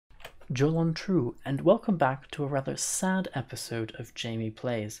Jolon True, and welcome back to a rather sad episode of Jamie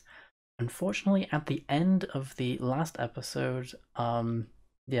Plays. Unfortunately, at the end of the last episode,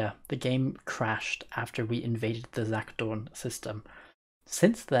 the game crashed after we invaded the Zakdorn system.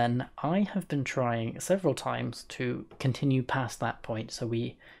 Since then, I have been trying several times to continue past that point, so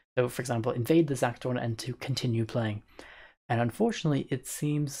for example, invade the Zakdorn and to continue playing. And unfortunately, it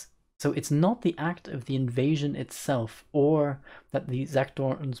seems so it's not the act of the invasion itself or that the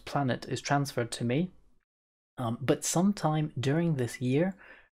Zakdorn's planet is transferred to me, but sometime during this year,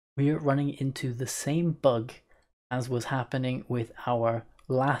 we are running into the same bug as was happening with our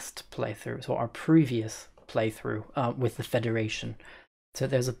last playthrough, so our previous playthrough with the Federation. So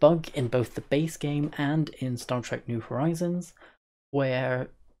there's a bug in both the base game and in Star Trek New Horizons where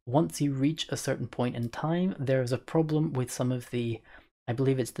once you reach a certain point in time, there is a problem with some of the, I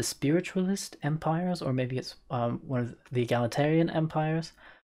believe it's the spiritualist empires, or maybe it's one of the egalitarian empires,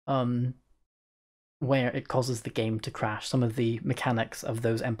 where it causes the game to crash. Some of the mechanics of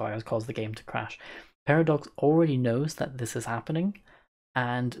those empires cause the game to crash. Paradox already knows that this is happening,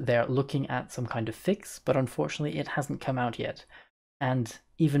 and they're looking at some kind of fix, but unfortunately it hasn't come out yet. And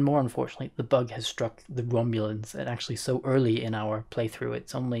even more unfortunately, the bug has struck the Romulans, and actually so early in our playthrough,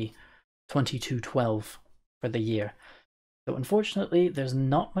 it's only 2212 for the year. So unfortunately, there's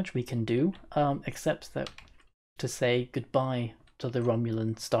not much we can do, except to say goodbye to the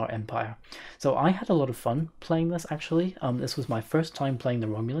Romulan Star Empire. So I had a lot of fun playing this, actually. This was my first time playing the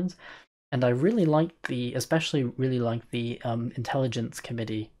Romulans, and I really liked especially really liked the Intelligence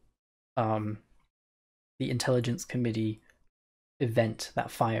Committee, event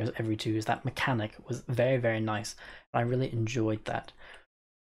that fires every 2 years. That mechanic was very, very nice. I really enjoyed that.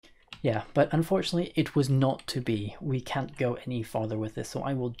 Yeah, but unfortunately it was not to be. We can't go any farther with this, so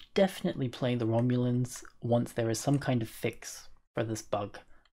I will definitely play the Romulans once there is some kind of fix for this bug.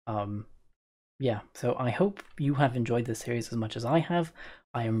 Yeah, so I hope you have enjoyed this series as much as I have.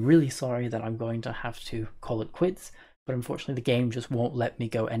 I am really sorry that I'm going to have to call it quits, but unfortunately the game just won't let me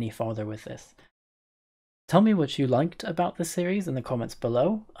go any farther with this. Tell me what you liked about this series in the comments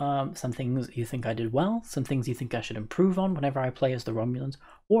below. Some things you think I did well, some things you think I should improve on whenever I play as the Romulans,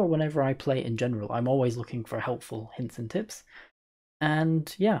 or whenever I play in general. I'm always looking for helpful hints and tips.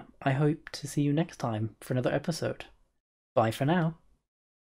 And yeah, I hope to see you next time for another episode. Bye for now.